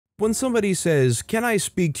When somebody says, "Can I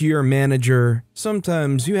speak to your manager?"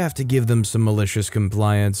 sometimes you have to give them some malicious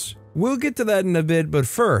compliance. We'll get to that in a bit, but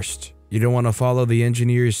first, you don't want to follow the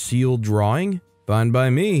engineer's sealed drawing? Fine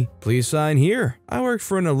by me. Please sign here. I worked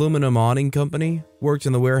for an aluminum awning company, worked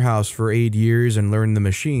in the warehouse for 8 years and learned the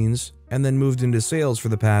machines, and then moved into sales for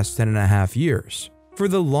the past 10.5 years. For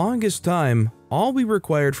the longest time, all we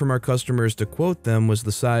required from our customers to quote them was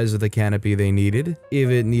the size of the canopy they needed, if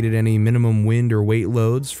it needed any minimum wind or weight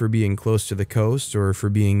loads for being close to the coast or for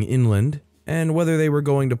being inland, and whether they were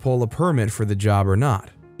going to pull a permit for the job or not.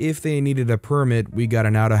 If they needed a permit, we got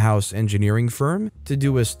an out-of-house engineering firm to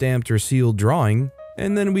do a stamped or sealed drawing,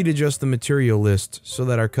 and then we'd adjust the material list so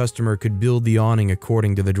that our customer could build the awning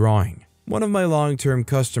according to the drawing. One of my long-term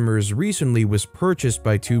customers recently was purchased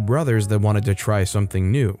by two brothers that wanted to try something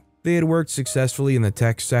new. They had worked successfully in the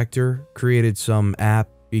tech sector, created some app,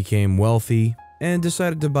 became wealthy, and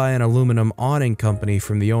decided to buy an aluminum awning company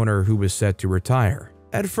from the owner who was set to retire.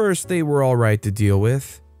 At first, they were alright to deal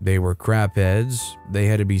with. They were crapheads, they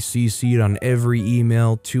had to be CC'd on every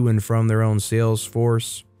email to and from their own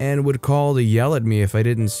Salesforce, and would call to yell at me if I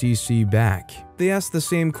didn't CC back. They asked the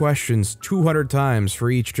same questions 200 times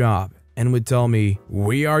for each job, and would tell me,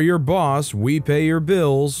 "We are your boss, we pay your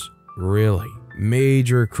bills." Really,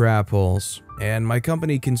 major crap holes. And my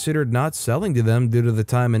company considered not selling to them due to the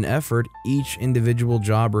time and effort each individual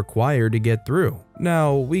job required to get through.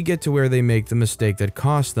 Now, we get to where they make the mistake that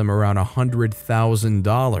cost them around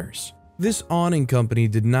 $100,000. This awning company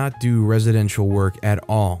did not do residential work at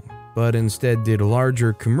all, but instead did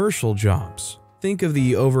larger commercial jobs. Think of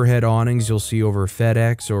the overhead awnings you'll see over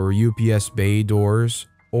FedEx or UPS bay doors,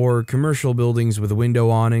 or commercial buildings with window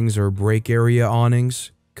awnings or break area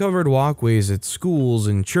awnings, covered walkways at schools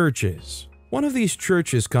and churches. One of these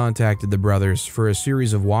churches contacted the brothers for a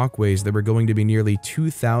series of walkways that were going to be nearly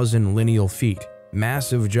 2,000 lineal feet.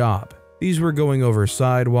 Massive job. These were going over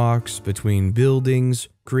sidewalks, between buildings,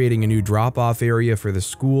 creating a new drop-off area for the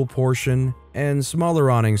school portion, and smaller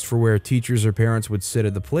awnings for where teachers or parents would sit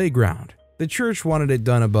at the playground. The church wanted it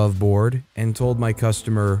done above board and told my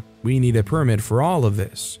customer, "We need a permit for all of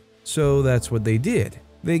this." So that's what they did.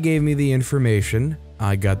 They gave me the information,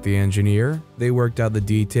 I got the engineer, they worked out the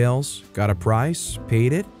details, got a price,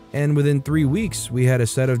 paid it, and within 3 weeks we had a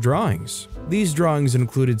set of drawings. These drawings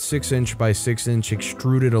included 6" by 6"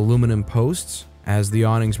 extruded aluminum posts, as the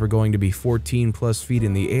awnings were going to be 14 plus feet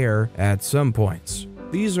in the air at some points.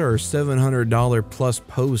 These are $700 plus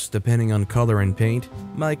posts depending on color and paint.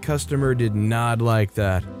 My customer did not like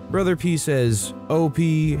that. Brother P says,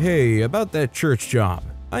 "OP, hey, about that church job.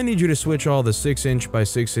 I need you to switch all the 6" by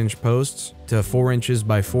 6" posts to 4"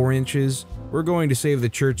 by 4". We're going to save the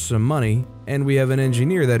church some money, and we have an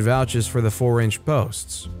engineer that vouches for the 4"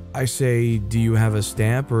 posts." I say, "Do you have a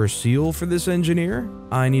stamp or a seal for this engineer?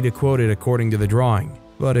 I need to quote it according to the drawing.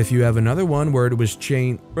 But if you have another one where it was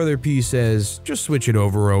chain..." Brother P says, "Just switch it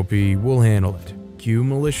over, OP, we'll handle it." Cue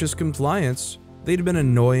malicious compliance. They'd been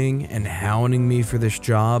annoying and hounding me for this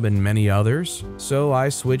job and many others, so I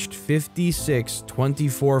switched 56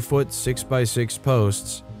 24-foot 6x6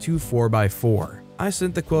 posts to 4x4. I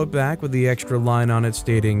sent the quote back with the extra line on it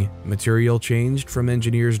stating, "Material changed from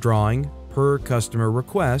engineer's drawing, per customer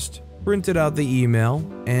request," printed out the email,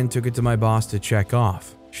 and took it to my boss to check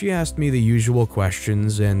off. She asked me the usual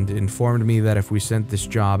questions and informed me that if we sent this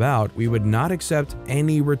job out, we would not accept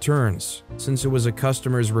any returns, since it was a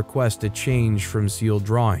customer's request to change from sealed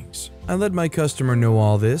drawings. I let my customer know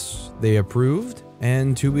all this, they approved,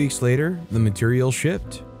 and 2 weeks later, the material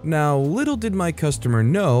shipped. Now, little did my customer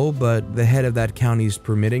know, but the head of that county's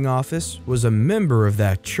permitting office was a member of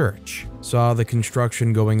that church, saw the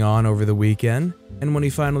construction going on over the weekend, and when he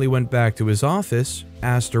finally went back to his office,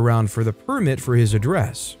 asked around for the permit for his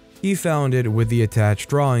address. He found it with the attached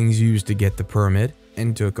drawings used to get the permit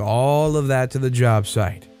and took all of that to the job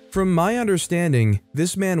site. From my understanding,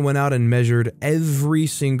 this man went out and measured every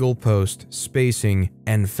single post, spacing,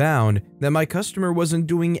 and found that my customer wasn't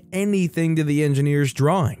doing anything to the engineer's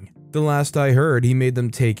drawing. The last I heard, he made them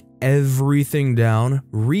take everything down,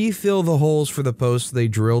 refill the holes for the posts they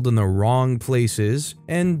drilled in the wrong places,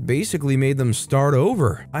 and basically made them start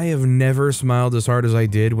over. I have never smiled as hard as I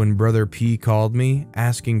did when Brother P called me,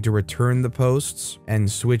 asking to return the posts and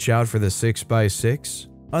switch out for the 6x6.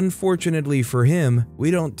 Unfortunately for him, we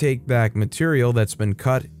don't take back material that's been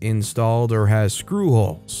cut, installed, or has screw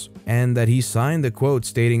holes, and that he signed the quote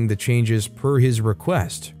stating the changes per his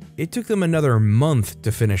request. It took them another month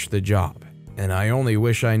to finish the job, and I only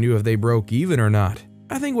wish I knew if they broke even or not.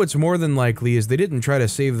 I think what's more than likely is they didn't try to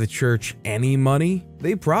save the church any money.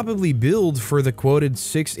 They probably billed for the quoted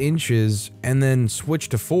 6 inches and then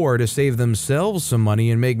switched to 4 to save themselves some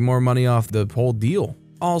money and make more money off the whole deal.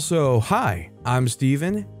 Also, hi, I'm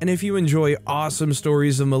Steven, and if you enjoy awesome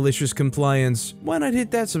stories of malicious compliance, why not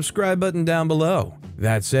hit that subscribe button down below?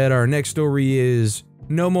 That said, our next story is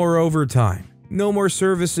no more overtime, no more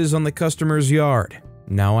services on the customer's yard.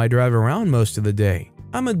 Now I drive around most of the day.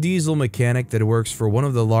 I'm a diesel mechanic that works for one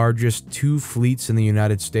of the largest 2 fleets in the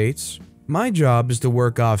United States. My job is to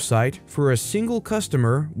work off-site for a single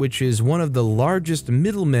customer, which is one of the largest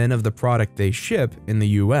middlemen of the product they ship in the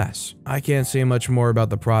US. I can't say much more about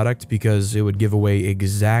the product because it would give away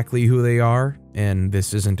exactly who they are, and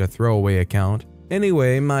this isn't a throwaway account.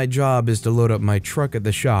 Anyway, my job is to load up my truck at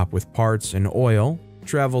the shop with parts and oil,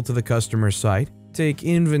 travel to the customer's site, take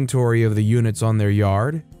inventory of the units on their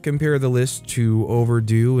yard, compare the list to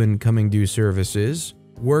overdue and coming due services,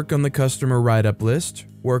 work on the customer write-up list,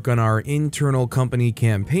 work on our internal company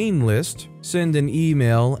campaign list, send an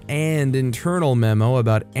email and internal memo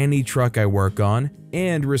about any truck I work on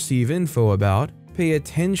and receive info about, pay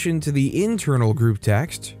attention to the internal group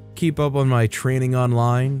text, keep up on my training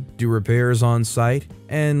online, do repairs on site,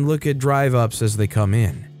 and look at drive-ups as they come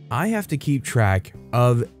in. I have to keep track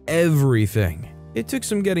of everything. It took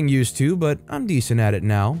some getting used to, but I'm decent at it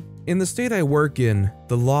now. In the state I work in,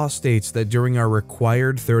 the law states that during our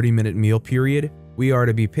required 30-minute meal period, we are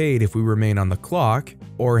to be paid if we remain on the clock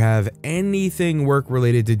or have anything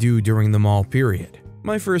work-related to do during the mall period.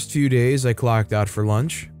 My first few days I clocked out for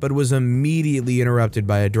lunch, but was immediately interrupted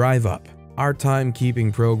by a drive-up. Our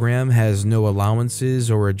timekeeping program has no allowances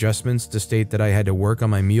or adjustments to state that I had to work on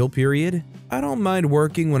my meal period. I don't mind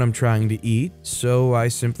working when I'm trying to eat, so I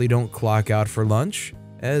simply don't clock out for lunch,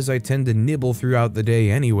 as I tend to nibble throughout the day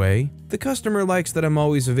anyway. The customer likes that I'm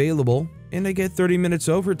always available, and I get 30 minutes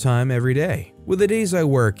overtime every day. With the days I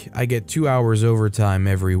work, I get 2 hours overtime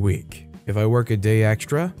every week. If I work a day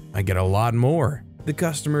extra, I get a lot more. The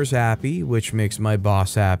customer's happy, which makes my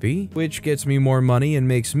boss happy, which gets me more money and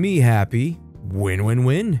makes me happy.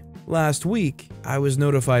 Win-win-win. Last week, I was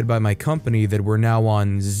notified by my company that we're now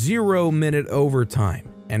on 0-minute overtime,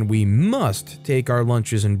 and we must take our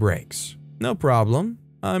lunches and breaks. No problem.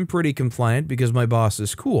 I'm pretty compliant because my boss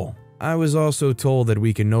is cool. I was also told that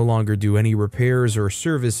we can no longer do any repairs or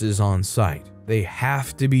services on site. They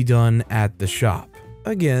have to be done at the shop.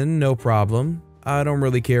 Again, no problem. I don't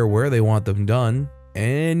really care where they want them done.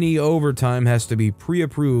 Any overtime has to be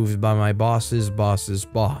pre-approved by my boss's boss's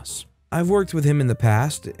boss. I've worked with him in the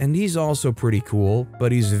past, and he's also pretty cool,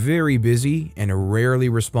 but he's very busy and rarely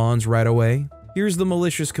responds right away. Here's the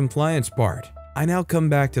malicious compliance part. I now come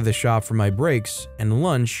back to the shop for my breaks and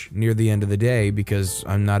lunch near the end of the day because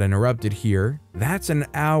I'm not interrupted here. That's an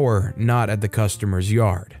hour not at the customer's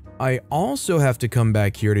yard. I also have to come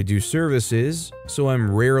back here to do services, so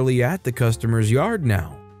I'm rarely at the customer's yard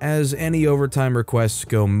now. As any overtime requests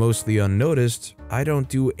go mostly unnoticed, I don't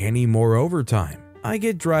do any more overtime. I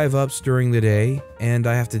get drive-ups during the day, and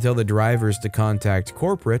I have to tell the drivers to contact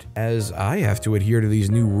corporate, as I have to adhere to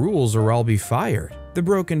these new rules or I'll be fired. The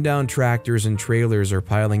broken down tractors and trailers are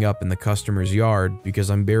piling up in the customer's yard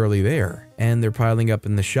because I'm barely there, and they're piling up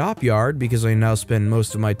in the shop yard because I now spend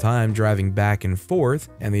most of my time driving back and forth,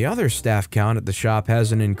 and the other staff count at the shop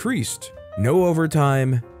hasn't increased. No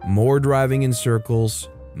overtime, more driving in circles,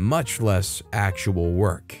 much less actual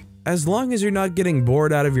work. As long as you're not getting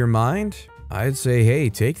bored out of your mind, I'd say, hey,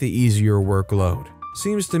 take the easier workload.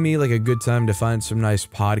 Seems to me like a good time to find some nice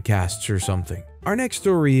podcasts or something. Our next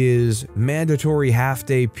story is mandatory Half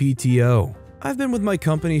Day PTO. I've been with my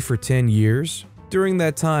company for 10 years. During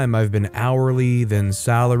that time, I've been hourly, then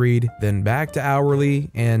salaried, then back to hourly,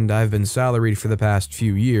 and I've been salaried for the past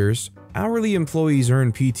few years. Hourly employees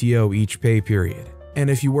earn PTO each pay period. And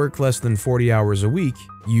if you work less than 40 hours a week,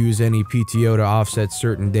 use any PTO to offset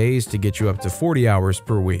certain days to get you up to 40 hours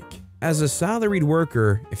per week. As a salaried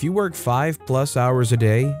worker, if you work 5+ hours a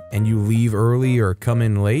day and you leave early or come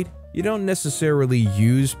in late, you don't necessarily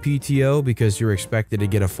use PTO because you're expected to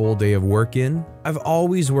get a full day of work in. I've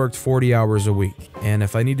always worked 40 hours a week, and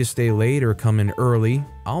if I need to stay late or come in early,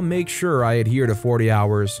 I'll make sure I adhere to 40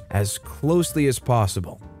 hours as closely as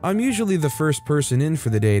possible. I'm usually the first person in for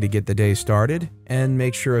the day to get the day started, and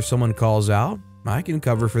make sure if someone calls out, I can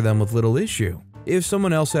cover for them with little issue. If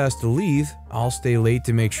someone else has to leave, I'll stay late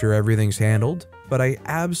to make sure everything's handled, but I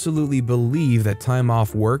absolutely believe that time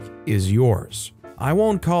off work is yours. I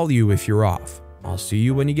won't call you if you're off. I'll see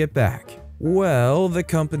you when you get back. Well, the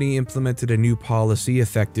company implemented a new policy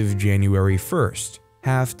effective January 1st,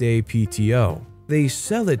 Half Day PTO. They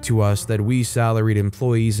sell it to us that we salaried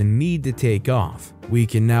employees need to take off. We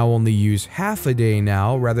can now only use half a day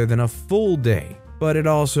now rather than a full day. But it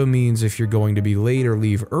also means if you're going to be late or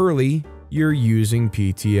leave early, you're using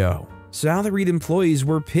PTO. Salaried employees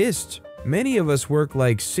were pissed. Many of us work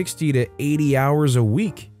like 60 to 80 hours a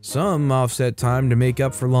week. Some offset time to make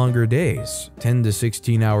up for longer days, 10 to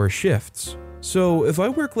 16 hour shifts. So if I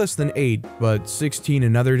work less than 8 but 16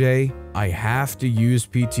 another day, I have to use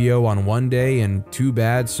PTO on one day and too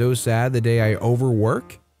bad so sad the day I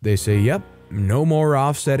overwork? They say yep, no more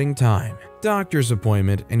offsetting time. Doctor's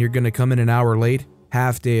appointment and you're gonna come in an hour late,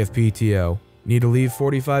 half day of PTO. Need to leave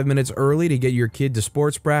 45 minutes early to get your kid to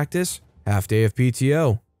sports practice? Half day of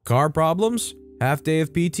PTO. Car problems? Half day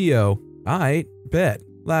of PTO. Aight, bet.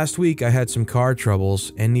 Last week I had some car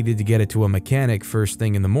troubles and needed to get it to a mechanic first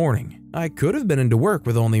thing in the morning. I could have been into work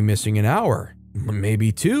with only missing an hour.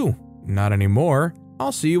 Maybe 2. Not anymore.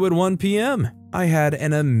 I'll see you at 1 p.m. I had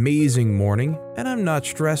an amazing morning and I'm not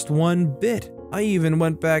stressed one bit. I even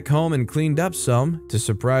went back home and cleaned up some to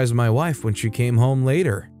surprise my wife when she came home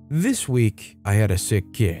later. This week, I had a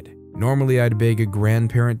sick kid. Normally I'd beg a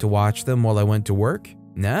grandparent to watch them while I went to work.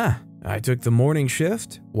 Nah, I took the morning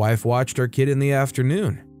shift. Wife watched our kid in the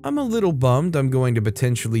afternoon. I'm a little bummed I'm going to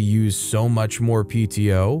potentially use so much more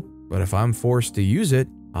PTO, but if I'm forced to use it,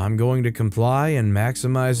 I'm going to comply and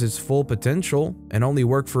maximize its full potential and only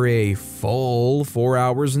work for a full 4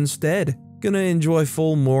 hours instead. Gonna enjoy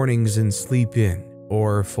full mornings and sleep in,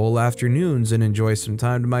 or full afternoons and enjoy some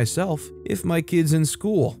time to myself if my kid's in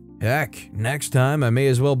school. Heck, next time I may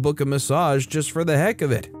as well book a massage just for the heck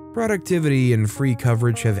of it. Productivity and free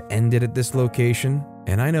coverage have ended at this location,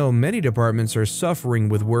 and I know many departments are suffering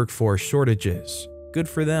with workforce shortages. Good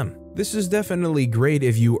for them. This is definitely great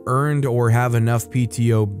if you earned or have enough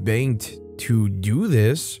PTO banked to do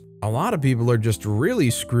this. A lot of people are just really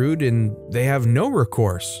screwed and they have no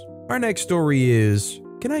recourse. Our next story is,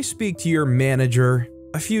 can I speak to your manager?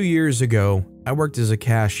 A few years ago, I worked as a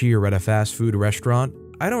cashier at a fast food restaurant.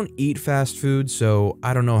 I don't eat fast food, so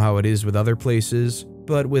I don't know how it is with other places,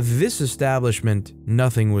 but with this establishment,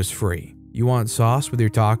 nothing was free. You want sauce with your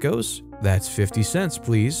tacos? That's 50 cents,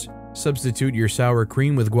 please. Substitute your sour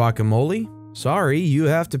cream with guacamole? Sorry, you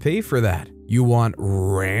have to pay for that. You want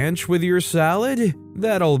ranch with your salad?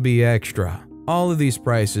 That'll be extra. All of these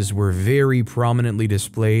prices were very prominently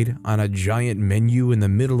displayed on a giant menu in the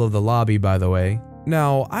middle of the lobby, by the way.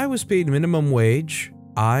 Now, I was paid minimum wage.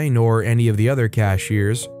 I, nor any of the other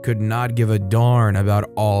cashiers, could not give a darn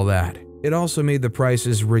about all that. It also made the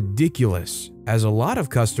prices ridiculous, as a lot of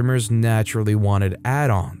customers naturally wanted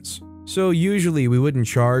add-ons. So usually we wouldn't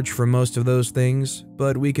charge for most of those things,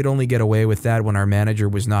 but we could only get away with that when our manager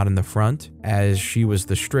was not in the front, as she was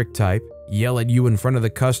the strict type, yell at you in front of the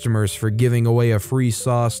customers for giving away a free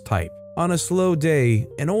sauce type. On a slow day,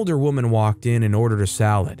 an older woman walked in and ordered a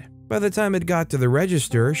salad. By the time it got to the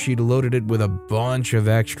register, she'd loaded it with a bunch of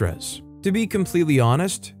extras. To be completely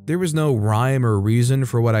honest, there was no rhyme or reason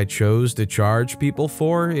for what I chose to charge people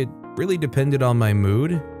for. It really depended on my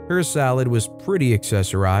mood. Her salad was pretty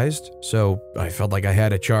accessorized, so I felt like I had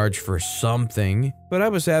to charge for something, but I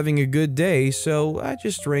was having a good day, so I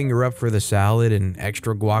just rang her up for the salad and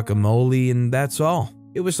extra guacamole, and that's all.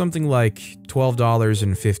 It was something like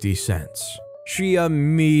 $12.50. She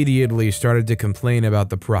immediately started to complain about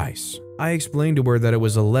the price. I explained to her that it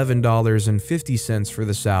was $11.50 for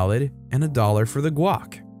the salad and $1 for the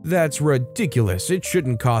guac. That's ridiculous. It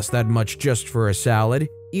shouldn't cost that much just for a salad.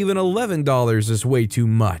 Even $11 is way too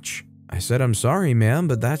much. I said, I'm sorry, ma'am,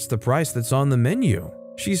 but that's the price that's on the menu.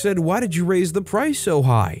 She said, why did you raise the price so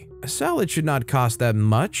high? A salad should not cost that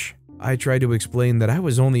much. I tried to explain that I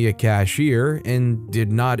was only a cashier and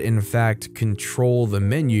did not in fact control the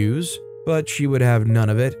menus, but she would have none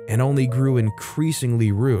of it and only grew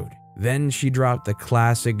increasingly rude. Then she dropped the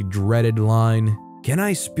classic dreaded line, "Can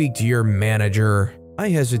I speak to your manager?" I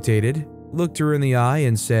hesitated, looked her in the eye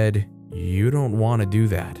and said, "You don't want to do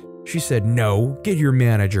that." She said, "No, get your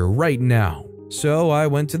manager right now." So I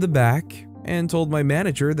went to the back and told my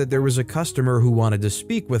manager that there was a customer who wanted to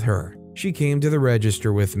speak with her. She came to the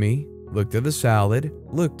register with me, looked at the salad,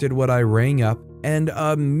 looked at what I rang up, and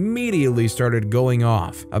immediately started going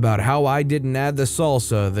off about how I didn't add the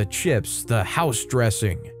salsa, the chips, the house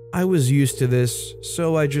dressing. I was used to this,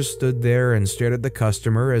 so I just stood there and stared at the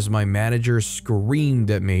customer as my manager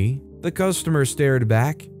screamed at me. The customer stared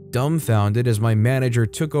back, dumbfounded, as my manager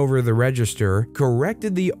took over the register,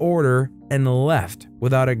 corrected the order, and left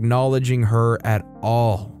without acknowledging her at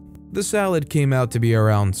all. The salad came out to be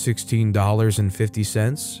around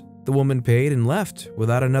 $16.50. The woman paid and left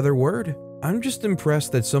without another word. I'm just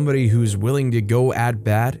impressed that somebody who's willing to go at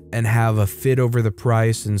bat and have a fit over the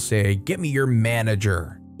price and say, "Get me your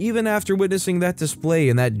manager," even after witnessing that display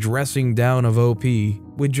and that dressing down of OP,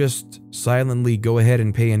 would just silently go ahead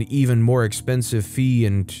and pay an even more expensive fee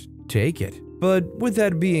and take it. But with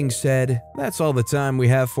that being said, that's all the time we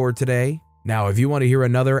have for today. Now, if you want to hear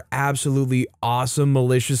another absolutely awesome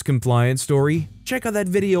malicious compliance story, check out that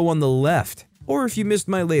video on the left. Or if you missed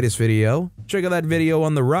my latest video, check out that video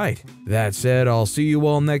on the right. That said, I'll see you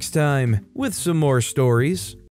all next time with some more stories.